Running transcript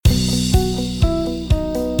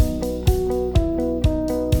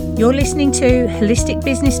You're listening to Holistic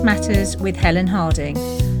Business Matters with Helen Harding,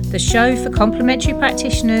 the show for complementary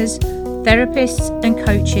practitioners, therapists and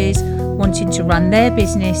coaches wanting to run their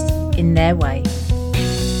business in their way.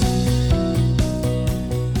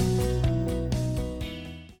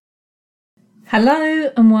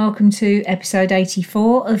 Hello and welcome to episode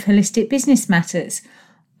 84 of Holistic Business Matters.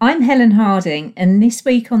 I'm Helen Harding, and this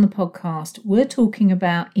week on the podcast we're talking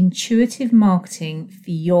about intuitive marketing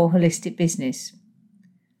for your holistic business.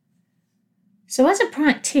 So as a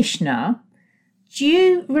practitioner, do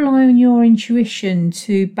you rely on your intuition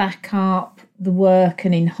to back up the work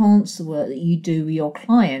and enhance the work that you do with your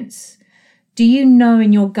clients? Do you know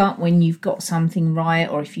in your gut when you've got something right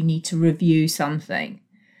or if you need to review something?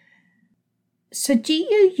 So do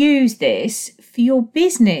you use this for your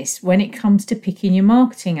business when it comes to picking your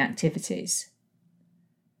marketing activities?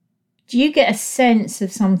 Do you get a sense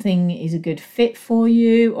if something is a good fit for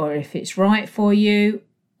you or if it's right for you?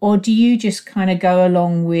 Or do you just kind of go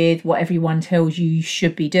along with what everyone tells you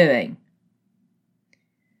should be doing?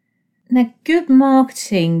 Now, good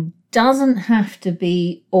marketing doesn't have to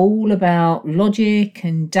be all about logic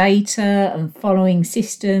and data and following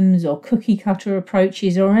systems or cookie cutter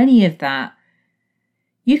approaches or any of that.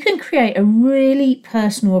 You can create a really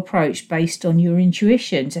personal approach based on your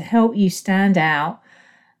intuition to help you stand out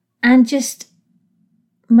and just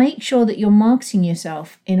make sure that you're marketing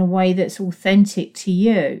yourself in a way that's authentic to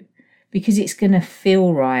you because it's going to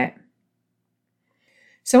feel right.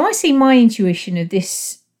 So I see my intuition of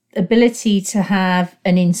this ability to have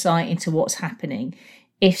an insight into what's happening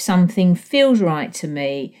if something feels right to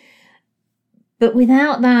me, but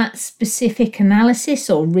without that specific analysis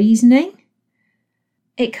or reasoning.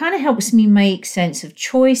 It kind of helps me make sense of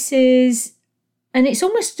choices, and it's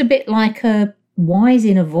almost a bit like a wise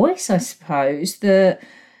inner voice, I suppose, that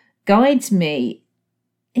guides me,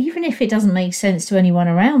 even if it doesn't make sense to anyone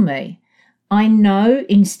around me. I know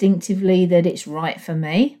instinctively that it's right for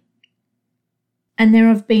me. And there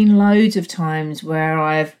have been loads of times where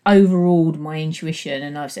I've overruled my intuition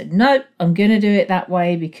and I've said, nope, I'm going to do it that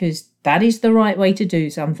way because that is the right way to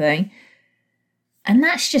do something. And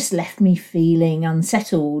that's just left me feeling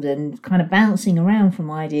unsettled and kind of bouncing around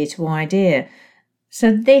from idea to idea.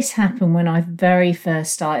 So this happened when I very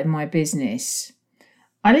first started my business.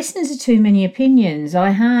 I listened to too many opinions.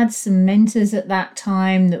 I had some mentors at that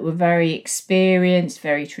time that were very experienced,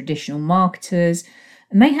 very traditional marketers,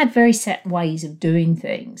 and they had very set ways of doing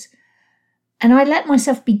things. And I let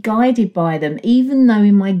myself be guided by them, even though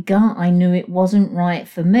in my gut I knew it wasn't right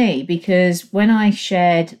for me, because when I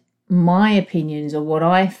shared my opinions or what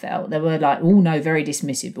I felt, they were like, oh no, very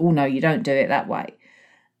dismissive. Oh no, you don't do it that way.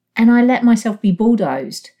 And I let myself be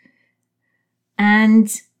bulldozed.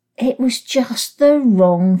 And it was just the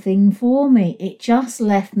wrong thing for me. It just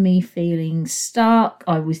left me feeling stuck.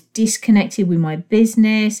 I was disconnected with my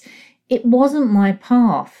business. It wasn't my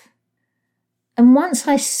path. And once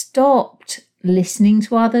I stopped listening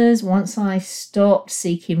to others, once I stopped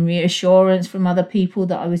seeking reassurance from other people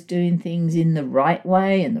that I was doing things in the right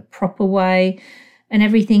way and the proper way and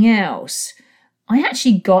everything else, I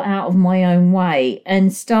actually got out of my own way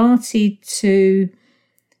and started to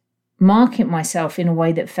market myself in a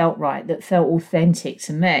way that felt right, that felt authentic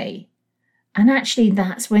to me. And actually,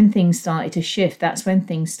 that's when things started to shift. That's when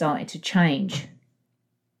things started to change.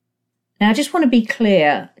 Now, I just want to be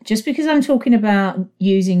clear, just because I'm talking about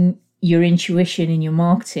using your intuition in your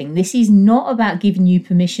marketing, this is not about giving you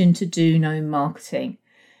permission to do no marketing.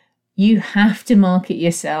 You have to market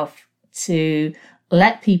yourself to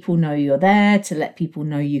let people know you're there, to let people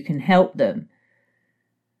know you can help them.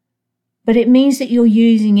 But it means that you're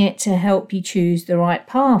using it to help you choose the right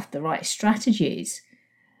path, the right strategies.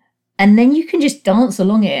 And then you can just dance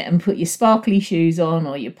along it and put your sparkly shoes on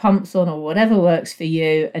or your pumps on or whatever works for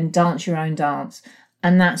you and dance your own dance.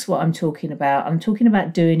 And that's what I'm talking about. I'm talking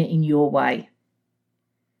about doing it in your way.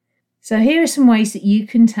 So here are some ways that you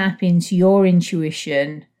can tap into your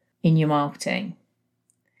intuition in your marketing.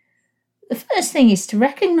 The first thing is to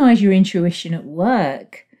recognize your intuition at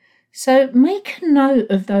work. So make a note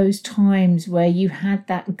of those times where you had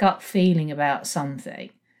that gut feeling about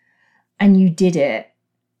something and you did it.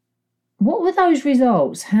 What were those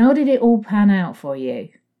results? How did it all pan out for you?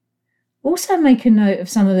 Also make a note of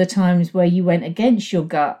some of the times where you went against your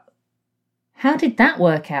gut. How did that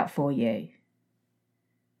work out for you?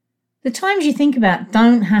 The times you think about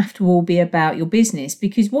don't have to all be about your business,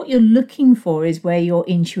 because what you're looking for is where your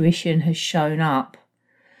intuition has shown up.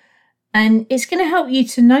 And it's going to help you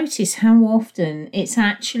to notice how often it's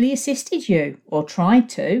actually assisted you, or tried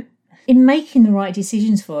to, in making the right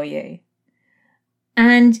decisions for you.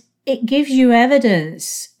 And it gives you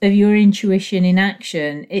evidence of your intuition in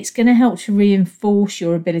action. It's going to help to reinforce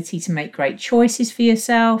your ability to make great choices for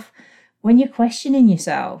yourself when you're questioning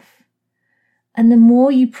yourself. And the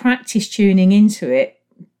more you practice tuning into it,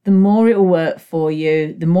 the more it will work for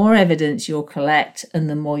you, the more evidence you'll collect, and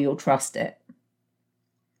the more you'll trust it.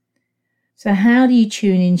 So how do you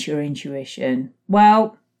tune into your intuition?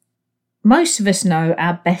 Well, most of us know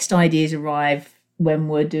our best ideas arrive when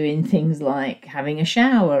we're doing things like having a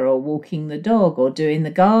shower or walking the dog or doing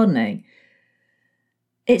the gardening.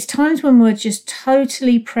 It's times when we're just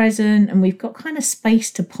totally present and we've got kind of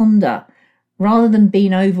space to ponder rather than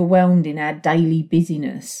being overwhelmed in our daily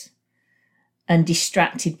busyness and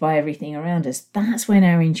distracted by everything around us. That's when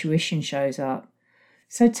our intuition shows up.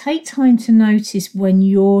 So take time to notice when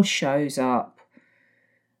yours shows up.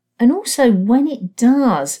 And also when it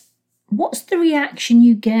does, what's the reaction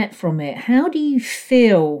you get from it? How do you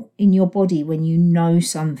feel in your body when you know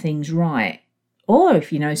something's right? Or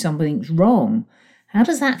if you know something's wrong, how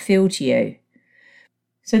does that feel to you?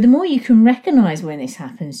 So the more you can recognize when this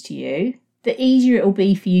happens to you, the easier it will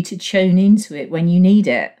be for you to tune into it when you need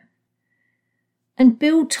it. And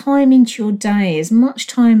build time into your day, as much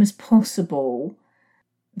time as possible,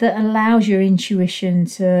 that allows your intuition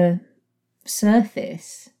to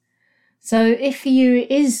surface. So if for you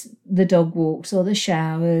it is the dog walks or the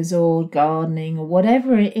showers or gardening or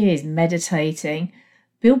whatever it is, meditating,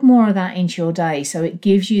 build more of that into your day so it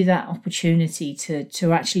gives you that opportunity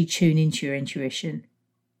to actually tune into your intuition.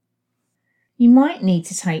 You might need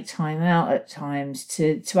to take time out at times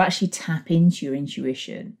to actually tap into your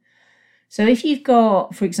intuition. So if you've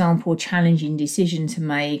got, for example, a challenging decision to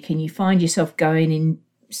make and you find yourself going in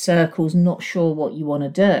circles, not sure what you want to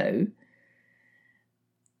do,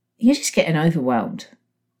 you're just getting overwhelmed.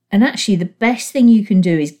 And actually, the best thing you can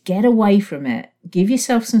do is get away from it. Give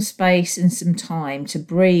yourself some space and some time to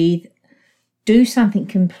breathe. Do something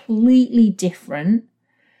completely different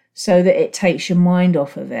so that it takes your mind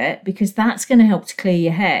off of it, because that's going to help to clear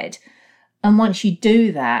your head. And once you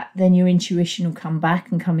do that, then your intuition will come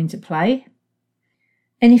back and come into play.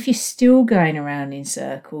 And if you're still going around in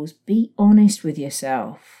circles, be honest with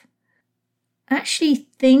yourself. Actually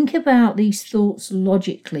think about these thoughts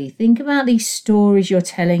logically. Think about these stories you're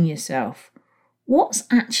telling yourself. What's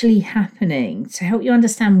actually happening to help you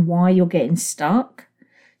understand why you're getting stuck?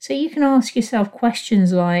 So you can ask yourself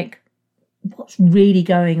questions like, what's really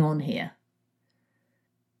going on here?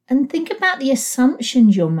 And think about the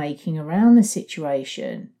assumptions you're making around the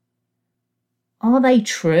situation. Are they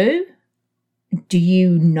true? Do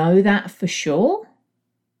you know that for sure?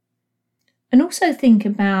 And also think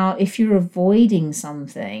about if you're avoiding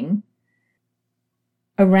something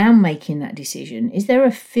around making that decision. Is there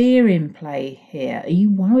a fear in play here? Are you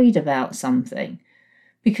worried about something?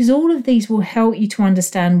 Because all of these will help you to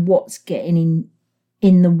understand what's getting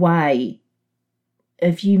in the way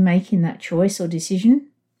of you making that choice or decision.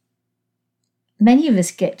 Many of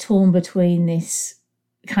us get torn between this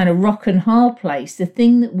kind of rock and hard place, the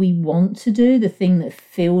thing that we want to do, the thing that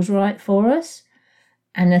feels right for us,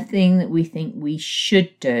 and the thing that we think we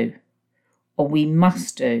should do, or we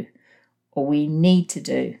must do, or we need to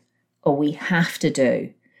do, or we have to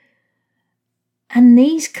do. And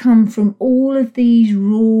these come from all of these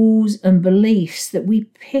rules and beliefs that we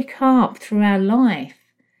pick up through our life.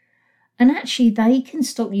 And actually, they can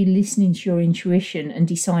stop you listening to your intuition and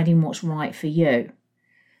deciding what's right for you.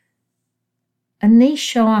 And these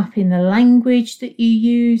show up in the language that you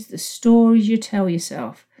use, the stories you tell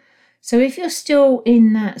yourself. So if you're still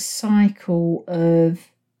in that cycle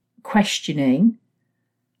of questioning,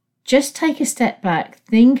 just take a step back,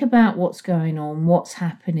 think about what's going on, what's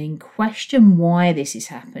happening, question why this is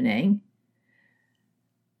happening,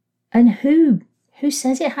 and who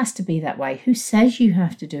says it has to be that way? Who says you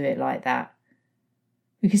have to do it like that?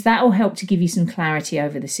 Because that will help to give you some clarity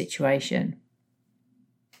over the situation.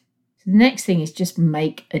 So the next thing is just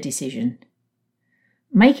make a decision.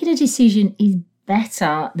 Making a decision is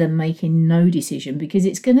better than making no decision because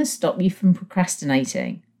it's going to stop you from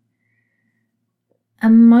procrastinating.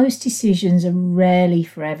 And most decisions are rarely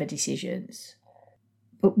forever decisions.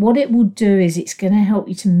 But what it will do is it's going to help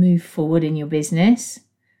you to move forward in your business.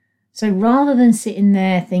 So rather than sitting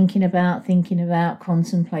there thinking about,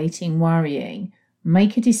 contemplating, worrying,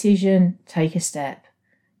 make a decision, take a step.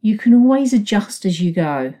 You can always adjust as you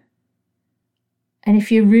go. And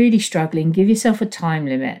if you're really struggling, give yourself a time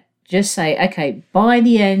limit. Just say, okay, by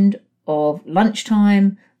the end of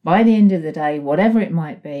lunchtime, by the end of the day, whatever it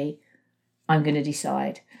might be, I'm going to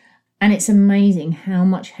decide. And it's amazing how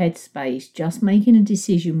much headspace just making a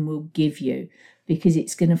decision will give you, because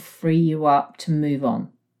it's going to free you up to move on.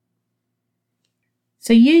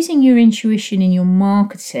 So using your intuition in your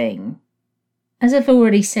marketing, as I've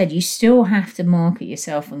already said, you still have to market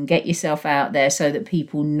yourself and get yourself out there so that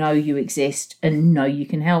people know you exist and know you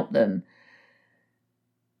can help them.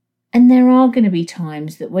 And there are going to be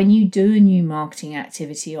times that when you do a new marketing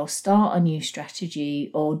activity or start a new strategy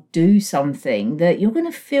or do something that you're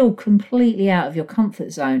going to feel completely out of your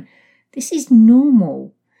comfort zone. This is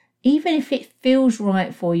normal. Even if it feels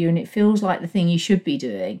right for you and it feels like the thing you should be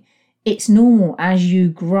doing, it's normal as you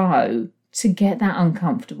grow to get that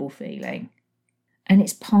uncomfortable feeling. And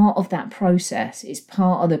it's part of that process. It's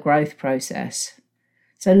part of the growth process.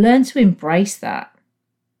 So learn to embrace that.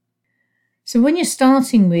 So when you're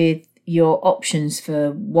starting with your options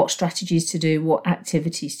for what strategies to do, what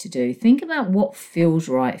activities to do, think about what feels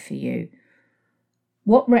right for you.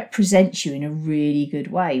 What represents you in a really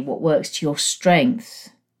good way? What works to your strengths?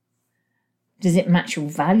 Does it match your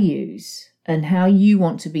values and how you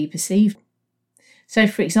want to be perceived? So,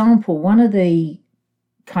 for example, one of the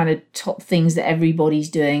kind of top things that everybody's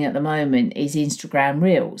doing at the moment is Instagram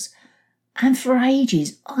Reels. And for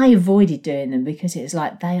ages, I avoided doing them because it was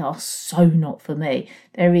like, they are so not for me.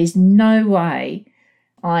 There is no way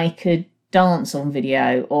I could dance on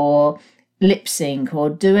video or lip sync or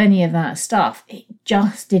do any of that stuff. It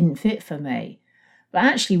just didn't fit for me. But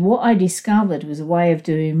actually what I discovered was a way of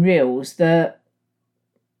doing Reels that,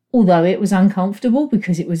 although it was uncomfortable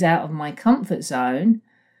because it was out of my comfort zone,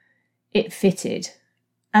 it fitted.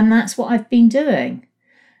 And that's what I've been doing.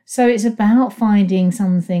 So it's about finding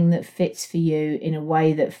something that fits for you in a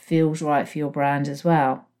way that feels right for your brand as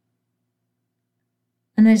well.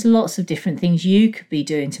 And there's lots of different things you could be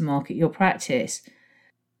doing to market your practice.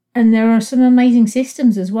 And there are some amazing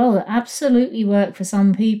systems as well that absolutely work for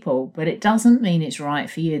some people, but it doesn't mean it's right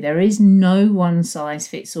for you. There is no one size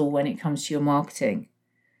fits all when it comes to your marketing.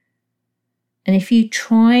 And if you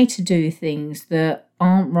try to do things that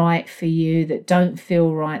aren't right for you, that don't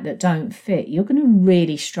feel right, that don't fit, you're going to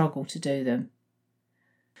really struggle to do them.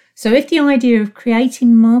 So if the idea of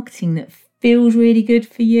creating marketing that feels really good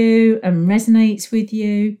for you and resonates with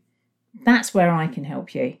you, that's where I can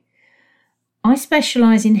help you. I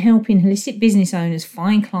specialise in helping holistic business owners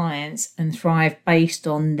find clients and thrive based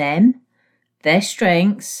on them, their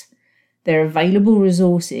strengths, their available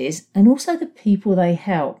resources, and also the people they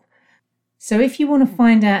help. So if you want to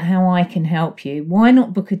find out how I can help you, why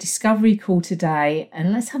not book a discovery call today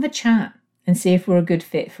and let's have a chat and see if we're a good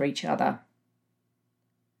fit for each other.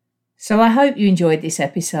 So I hope you enjoyed this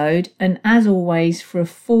episode, and as always, for a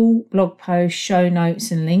full blog post, show notes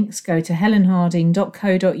and links, go to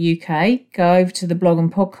helenharding.co.uk, go over to the blog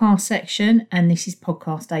and podcast section, and this is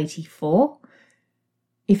podcast 84.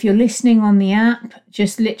 If you're listening on the app,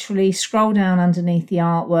 just literally scroll down underneath the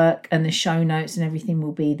artwork and the show notes and everything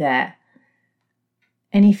will be there.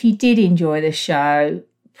 And if you did enjoy the show,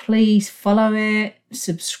 please follow it,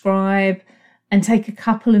 subscribe, and take a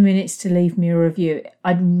couple of minutes to leave me a review.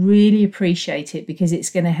 I'd really appreciate it because it's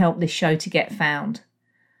going to help this show to get found.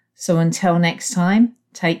 So until next time,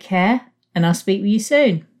 take care, and I'll speak with you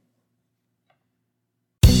soon.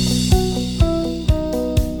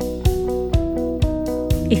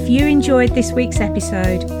 If you enjoyed this week's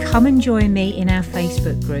episode, come and join me in our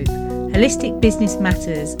Facebook group, Holistic Business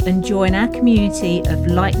Matters, and join our community of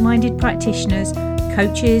like-minded practitioners,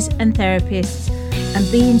 coaches and therapists, and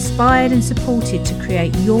be inspired and supported to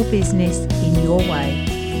create your business in your way.